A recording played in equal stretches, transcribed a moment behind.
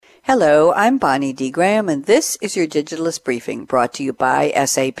Hello, I'm Bonnie D. Graham, and this is your Digitalist Briefing, brought to you by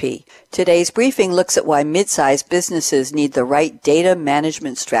SAP. Today's briefing looks at why mid-sized businesses need the right data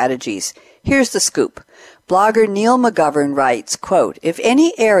management strategies. Here's the scoop. Blogger Neil McGovern writes, quote, "If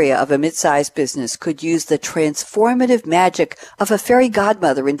any area of a mid-sized business could use the transformative magic of a fairy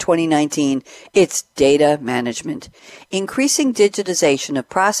godmother in 2019, it's data management. Increasing digitization of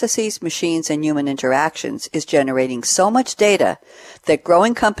processes, machines, and human interactions is generating so much data that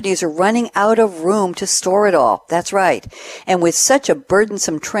growing companies are running out of room to store it all." That's right. And with such a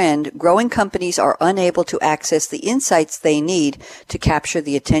burdensome trend, growing companies are unable to access the insights they need to capture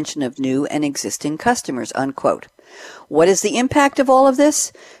the attention of new and existing customers, unquote. What is the impact of all of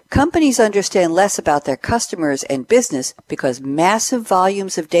this? Companies understand less about their customers and business because massive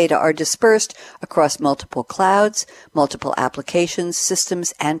volumes of data are dispersed across multiple clouds, multiple applications,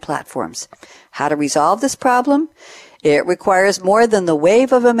 systems, and platforms. How to resolve this problem? It requires more than the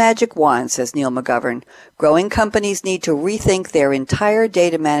wave of a magic wand, says Neil McGovern. Growing companies need to rethink their entire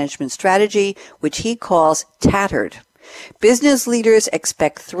data management strategy, which he calls tattered. Business leaders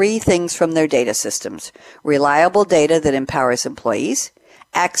expect three things from their data systems: reliable data that empowers employees,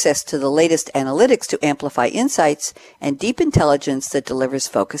 access to the latest analytics to amplify insights, and deep intelligence that delivers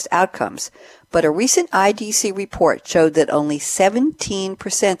focused outcomes. But a recent IDC report showed that only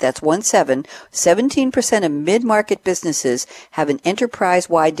 17%, that's 17% of mid-market businesses have an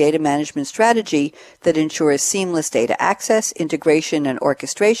enterprise-wide data management strategy that ensures seamless data access, integration, and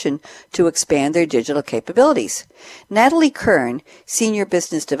orchestration to expand their digital capabilities. Natalie Kern, Senior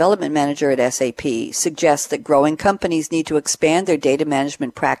Business Development Manager at SAP, suggests that growing companies need to expand their data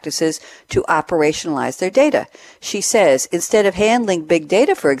management practices to operationalize their data. She says, instead of handling big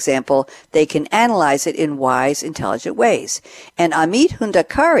data, for example, they can analyze it in wise, intelligent ways. And Amit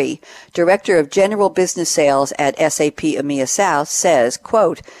Hundakari, Director of General Business Sales at SAP EMEA South, says,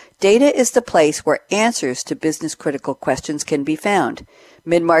 quote, "Data is the place where answers to business-critical questions can be found.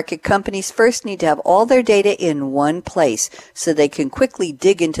 Mid-market companies first need to have all their data in one place so they can quickly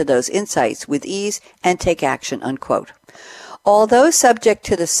dig into those insights with ease and take action," unquote. Although subject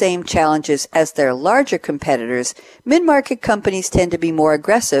to the same challenges as their larger competitors, mid-market companies tend to be more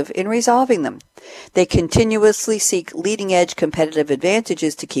aggressive in resolving them. They continuously seek leading-edge competitive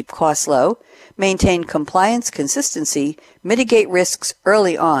advantages to keep costs low, maintain compliance consistency, mitigate risks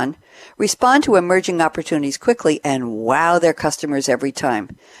early on, respond to emerging opportunities quickly, and wow their customers every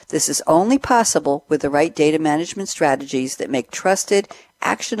time. This is only possible with the right data management strategies that make trusted,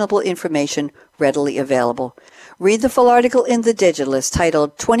 actionable information readily available. Read the full article in The Digitalist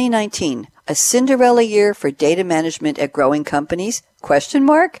titled 2019, A Cinderella Year for Data Management at Growing Companies?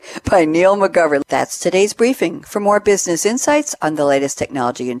 By Neil McGovern. That's today's briefing. For more business insights on the latest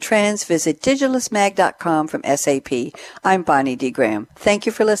technology and trends, visit digitalistmag.com from SAP. I'm Bonnie D. Graham. Thank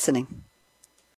you for listening.